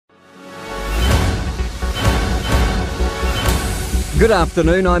Good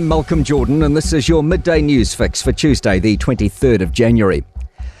afternoon, I'm Malcolm Jordan and this is your midday news fix for Tuesday the 23rd of January.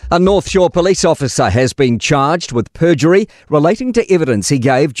 A North Shore police officer has been charged with perjury relating to evidence he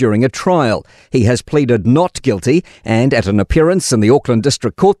gave during a trial. He has pleaded not guilty and at an appearance in the Auckland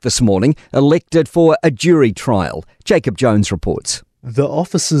District Court this morning elected for a jury trial. Jacob Jones reports. The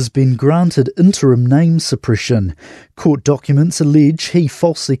officer's been granted interim name suppression. Court documents allege he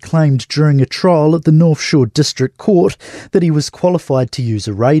falsely claimed during a trial at the North Shore District Court that he was qualified to use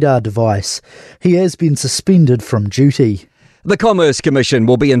a radar device. He has been suspended from duty. The Commerce Commission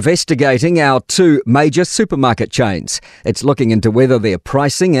will be investigating our two major supermarket chains. It's looking into whether their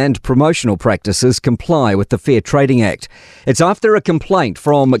pricing and promotional practices comply with the Fair Trading Act. It's after a complaint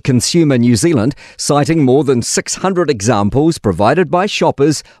from Consumer New Zealand citing more than 600 examples provided by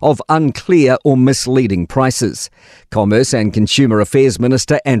shoppers of unclear or misleading prices. Commerce and Consumer Affairs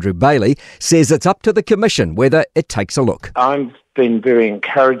Minister Andrew Bailey says it's up to the Commission whether it takes a look. I've been very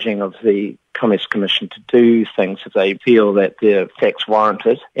encouraging of the Commerce Commission to do things if they feel that their facts warrant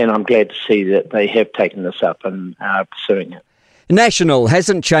it, and I'm glad to see that they have taken this up and are pursuing it. National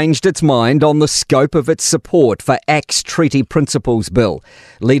hasn't changed its mind on the scope of its support for ACT's Treaty Principles Bill.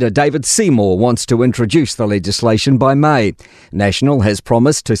 Leader David Seymour wants to introduce the legislation by May. National has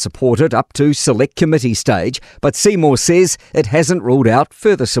promised to support it up to select committee stage, but Seymour says it hasn't ruled out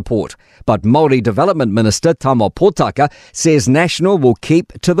further support. But Māori Development Minister Tamo Potaka says National will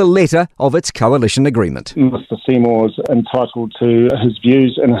keep to the letter of its coalition agreement. Mr Seymour is entitled to his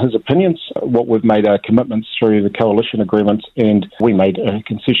views and his opinions. What we've made our commitments through the coalition agreement, and we made a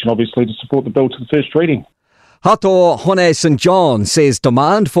concession obviously to support the bill to the first reading. Hato Hone St John says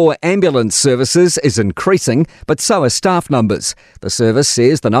demand for ambulance services is increasing, but so are staff numbers. The service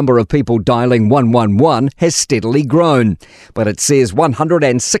says the number of people dialing 111 has steadily grown, but it says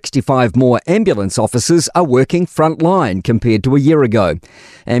 165 more ambulance officers are working frontline compared to a year ago.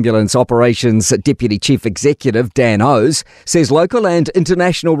 Ambulance Operations Deputy Chief Executive Dan O's says local and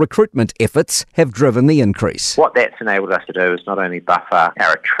international recruitment efforts have driven the increase. What that's enabled us to do is not only buffer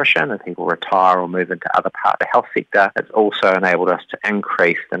our attrition as people retire or move into other parts of the health sector, it's also enabled us to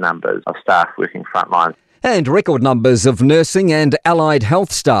increase the numbers of staff working frontline. And record numbers of nursing and allied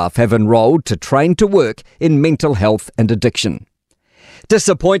health staff have enrolled to train to work in mental health and addiction.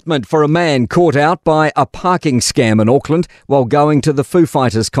 Disappointment for a man caught out by a parking scam in Auckland while going to the Foo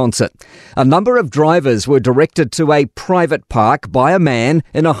Fighters concert. A number of drivers were directed to a private park by a man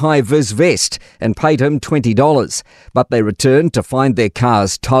in a high-vis vest and paid him $20. But they returned to find their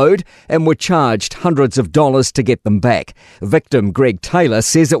cars towed and were charged hundreds of dollars to get them back. Victim Greg Taylor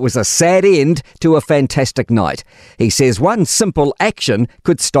says it was a sad end to a fantastic night. He says one simple action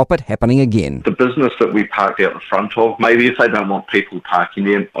could stop it happening again. The business that we parked out the front of, maybe if they don't want people parking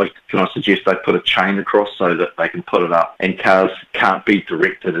there, can I suggest they put a chain across so that they can put it up and cars can't be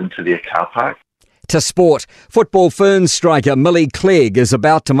directed into their car park. To sport, football Ferns striker Millie Clegg is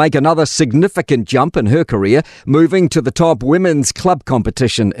about to make another significant jump in her career, moving to the top women's club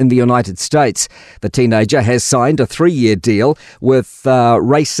competition in the United States. The teenager has signed a 3-year deal with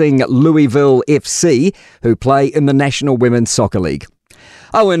Racing Louisville FC, who play in the National Women's Soccer League.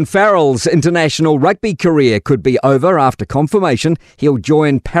 Owen Farrell's international rugby career could be over after confirmation he'll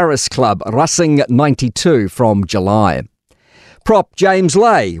join Paris club Racing 92 from July. Prop James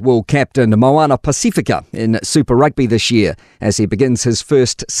Lay will captain Moana Pacifica in Super Rugby this year as he begins his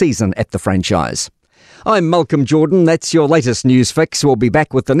first season at the franchise. I'm Malcolm Jordan. That's your latest news fix. We'll be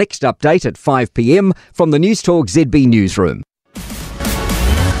back with the next update at 5 p.m. from the News Talk ZB newsroom.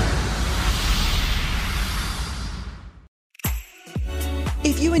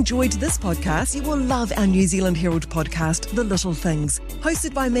 If you enjoyed this podcast, you will love our New Zealand Herald podcast, The Little Things,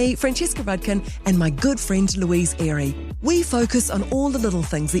 hosted by me, Francesca Rudkin, and my good friend Louise Airy. We focus on all the little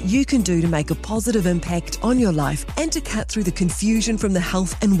things that you can do to make a positive impact on your life and to cut through the confusion from the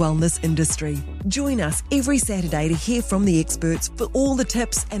health and wellness industry. Join us every Saturday to hear from the experts for all the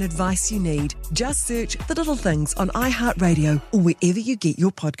tips and advice you need. Just search The Little Things on iHeartRadio or wherever you get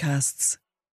your podcasts.